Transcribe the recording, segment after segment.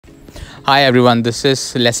Hi everyone, this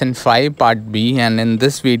is lesson 5 part B, and in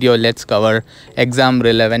this video let's cover exam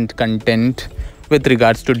relevant content with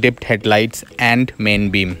regards to dipped headlights and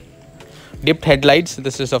main beam. Dipped headlights,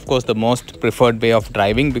 this is of course the most preferred way of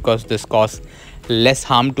driving because this causes less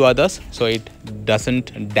harm to others, so it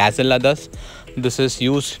doesn't dazzle others. This is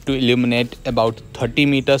used to illuminate about 30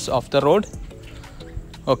 meters of the road.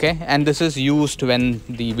 Okay, and this is used when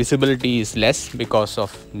the visibility is less because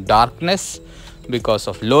of darkness, because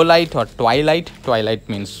of low light or twilight. Twilight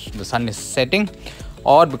means the sun is setting,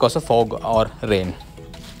 or because of fog or rain.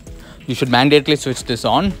 You should mandatorily switch this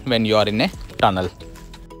on when you are in a tunnel.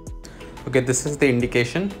 Okay, this is the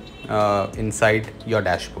indication inside your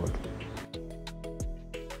dashboard.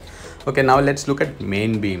 Okay, now let's look at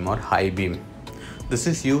main beam or high beam. This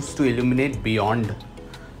is used to illuminate beyond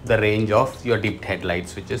the range of your dipped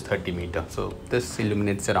headlights, which is 30 meter. So this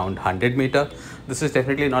illuminates around 100 meter. This is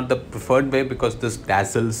definitely not the preferred way because this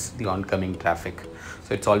dazzles the oncoming traffic.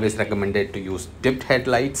 So it's always recommended to use dipped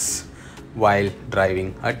headlights while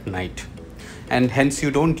driving at night, and hence you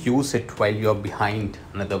don't use it while you're behind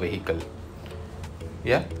another vehicle.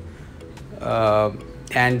 Yeah,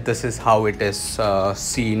 and this is how it is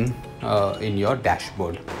seen in your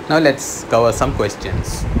dashboard. Now let's cover some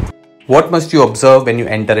questions. What must you observe when you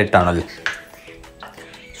enter a tunnel?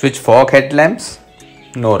 Switch fog headlamps?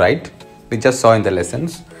 No, right? We just saw in the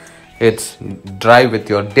lessons. It's drive with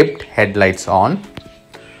your dipped headlights on,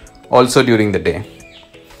 also during the day.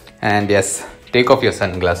 And yes, take off your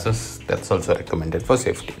sunglasses. That's also recommended for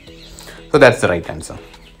safety. So that's the right answer.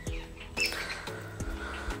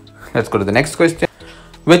 Let's go to the next question.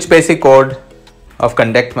 Which basic code of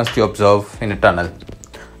conduct must you observe in a tunnel?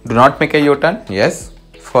 Do not make a U-turn? Yes.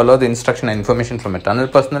 Follow the instruction and information from a tunnel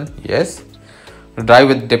personnel? Yes. Drive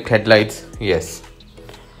with dipped headlights? Yes.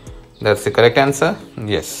 That's the correct answer.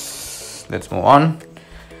 Yes. Let's move on.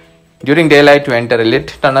 During daylight, to enter a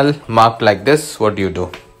lit tunnel marked like this, what do?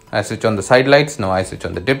 I switch on the side lights? No. I switch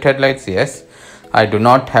on the dipped headlights? Yes. I do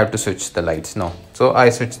not have to switch the lights? No. So I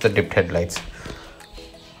switch the dipped headlights.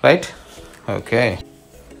 Right? Okay.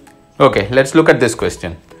 Okay, let's look at this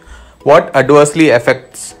question. What adversely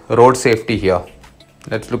affects road safety here?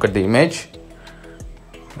 Let's look at the image.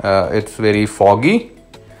 It's very foggy.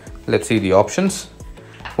 Let's see the options.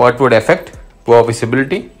 What would affect? Poor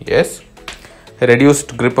visibility? Yes.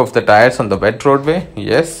 Reduced grip of the tires on the wet roadway?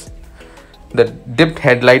 Yes. The dipped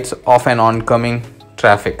headlights of an oncoming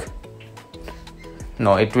traffic?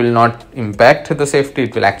 No, it will not impact the safety.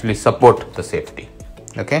 It will actually support the safety.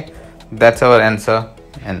 Okay, that's our answer,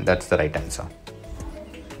 and that's the right answer.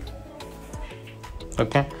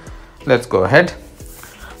 Okay, let's go ahead.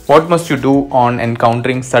 What must you do on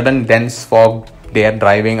encountering sudden dense fog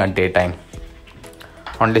driving at daytime?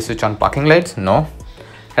 Only switch on parking lights? No.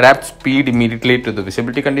 Adapt speed immediately to the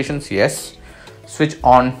visibility conditions? Yes. Switch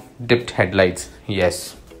on dipped headlights?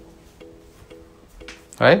 Yes.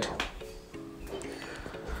 Right?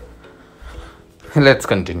 Let's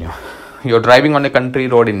continue. You're driving on a country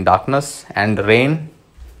road in darkness and rain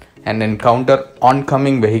and encounter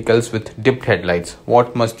oncoming vehicles with dipped headlights.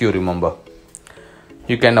 What must you remember?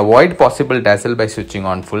 You can avoid possible dazzle by switching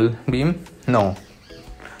on full beam? No.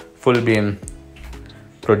 Full beam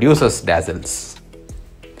produces dazzles.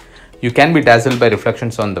 You can be dazzled by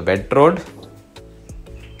reflections on the wet road.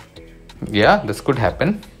 Yeah, this could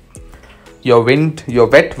happen. Your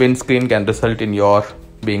wet windscreen can result in your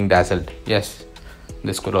being dazzled. Yes,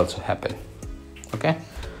 this could also happen. Okay,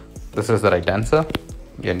 this is the right answer.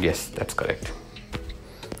 And yes, that's correct.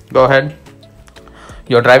 Go ahead.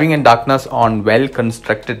 You're driving in darkness on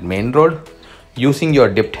well-constructed main road using your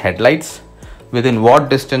dipped headlights. Within what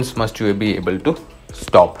distance must you be able to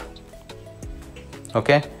stop?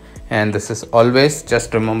 Okay, and this is always,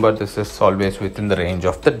 just remember, this is always within the range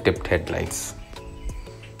of the dipped headlights.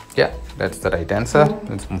 Yeah, that's the right answer.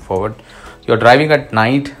 Let's move forward. You're driving at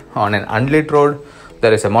night on an unlit road.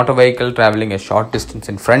 There is a motor vehicle traveling a short distance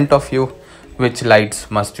in front of you. Which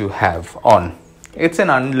lights must you have on? It's an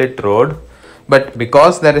unlit road, but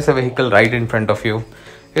because there is a vehicle right in front of you,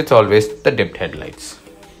 it's always the dipped headlights.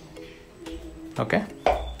 Okay,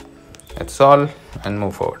 that's all, and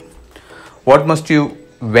move forward. When must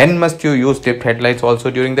you use dipped headlights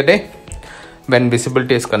also during the day? When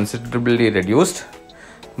visibility is considerably reduced.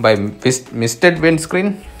 By misted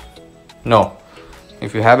windscreen? No.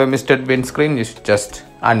 If you have a misted windscreen, you should just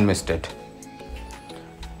unmist it.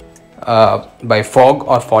 By fog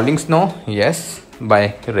or falling snow? Yes.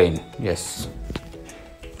 By rain? Yes.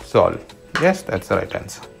 So yes, that's the right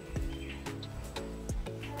answer.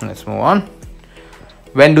 Let's move on.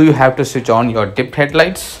 When do you have to switch on your dipped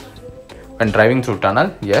headlights? When driving through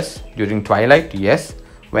tunnel? Yes. During twilight? Yes.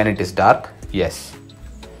 When it is dark, yes.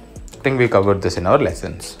 I think we covered this in our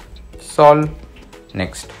lessons. Solve.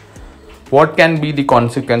 Next. What can be the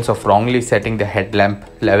consequence of wrongly setting the headlamp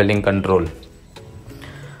leveling control?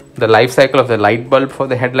 The life cycle of the light bulb for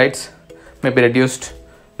the headlights may be reduced.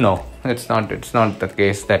 No, it's not the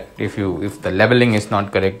case that if the leveling is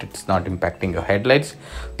not correct, it's not impacting your headlights.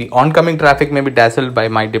 The oncoming traffic may be dazzled by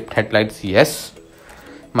my dipped headlights. Yes.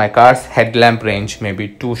 My car's headlamp range may be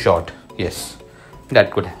too short. Yes.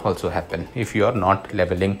 That could also happen if you are not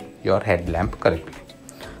leveling your headlamp correctly.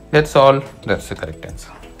 That's all. That's the correct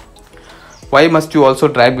answer. Why must you also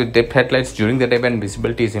drive with dipped headlights during the day when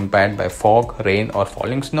visibility is impaired by fog, rain or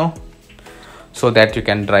falling snow? So that you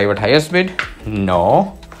can drive at higher speed?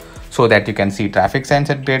 No. So that you can see traffic signs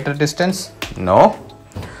at greater distance? No.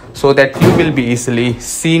 So that you will be easily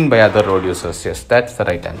seen by other road users? Yes, that's the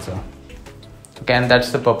right answer. Okay, and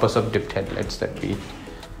that's the purpose of dipped headlights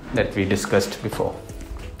that we discussed before.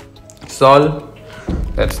 Solve.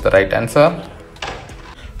 That's the right answer.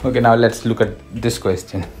 Okay, now let's look at this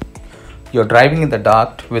question. You're driving in the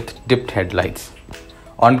dark with dipped headlights.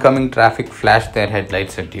 Oncoming traffic flash their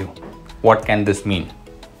headlights at you. What can this mean?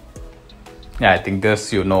 Yeah, I think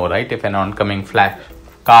this you know, right? If an oncoming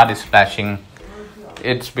car is flashing,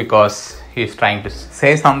 it's because he's trying to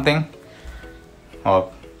say something.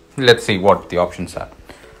 Or let's see what the options are.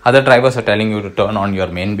 Other drivers are telling you to turn on your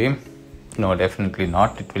main beam. No, definitely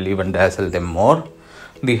not. It will even dazzle them more.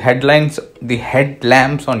 The headlamps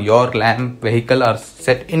on your vehicle are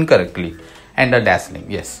set incorrectly and are dazzling.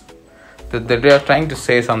 Yes. They are trying to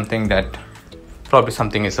say something that probably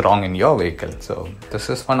something is wrong in your vehicle. So this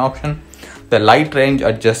is one option. The light range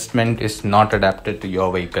adjustment is not adapted to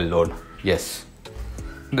your vehicle load. Yes.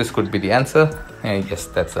 This could be the answer. Yes,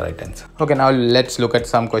 that's the right answer. Okay, now let's look at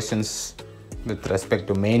some questions with respect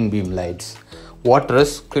to main beam lights. What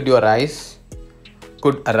risk could arise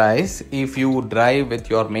if you drive with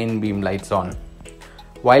your main beam lights on?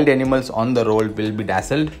 Wild animals on the road will be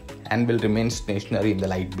dazzled and will remain stationary in the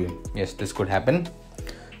light beam. Yes, this could happen.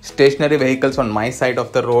 Stationary vehicles on my side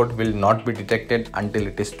of the road will not be detected until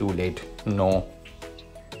it is too late. No.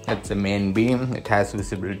 That's the main beam. It has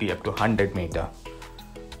visibility up to 100 meter.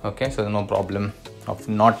 Okay, so no problem of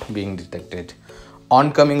not being detected.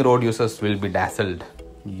 Oncoming road users will be dazzled.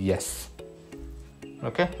 Yes.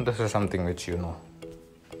 Okay, this is something which you know.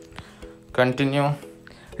 Continue.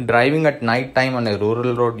 Driving at night time on a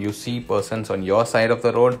rural road, you see persons on your side of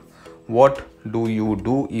the road. What do you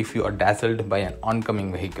do if you are dazzled by an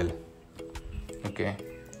oncoming vehicle? Okay,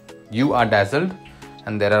 you are dazzled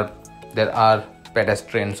and there are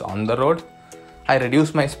pedestrians on the road. I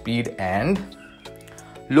reduce my speed and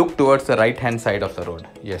look towards the right hand side of the road.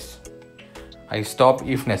 Yes. I stop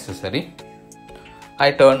if necessary.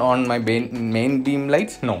 I turn on my main beam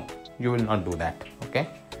lights. No, you will not do that. Okay.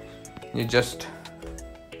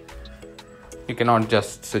 You cannot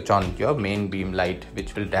just switch on your main beam light,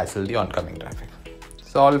 which will dazzle the oncoming traffic.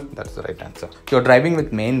 Solve. That's the right answer. You're driving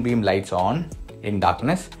with main beam lights on in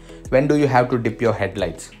darkness. When do you have to dip your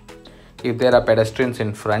headlights? If there are pedestrians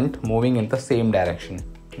in front moving in the same direction?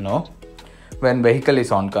 No. When vehicle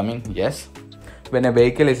is oncoming? Yes. When a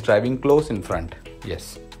vehicle is driving close in front?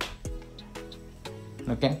 Yes.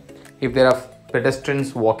 Okay. If there are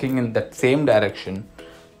pedestrians walking in that same direction,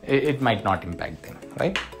 it might not impact them,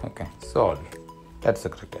 right? Okay. Solve. That's the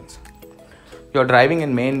correct answer. You're driving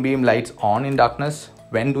in main beam lights on in darkness.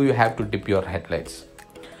 When do you have to dip your headlights?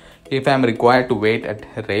 If I am required to wait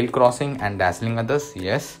at rail crossing and dazzling others?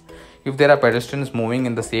 Yes. If there are pedestrians moving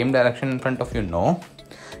in the same direction in front of you? No.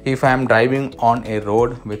 If I am driving on a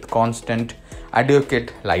road with constant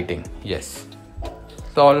adequate lighting? Yes.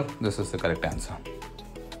 Solve. This is the correct answer.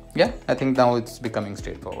 Yeah, I think now it's becoming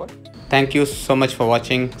straightforward. Thank you so much for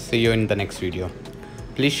watching. See you in the next video.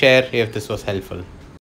 Please share if this was helpful.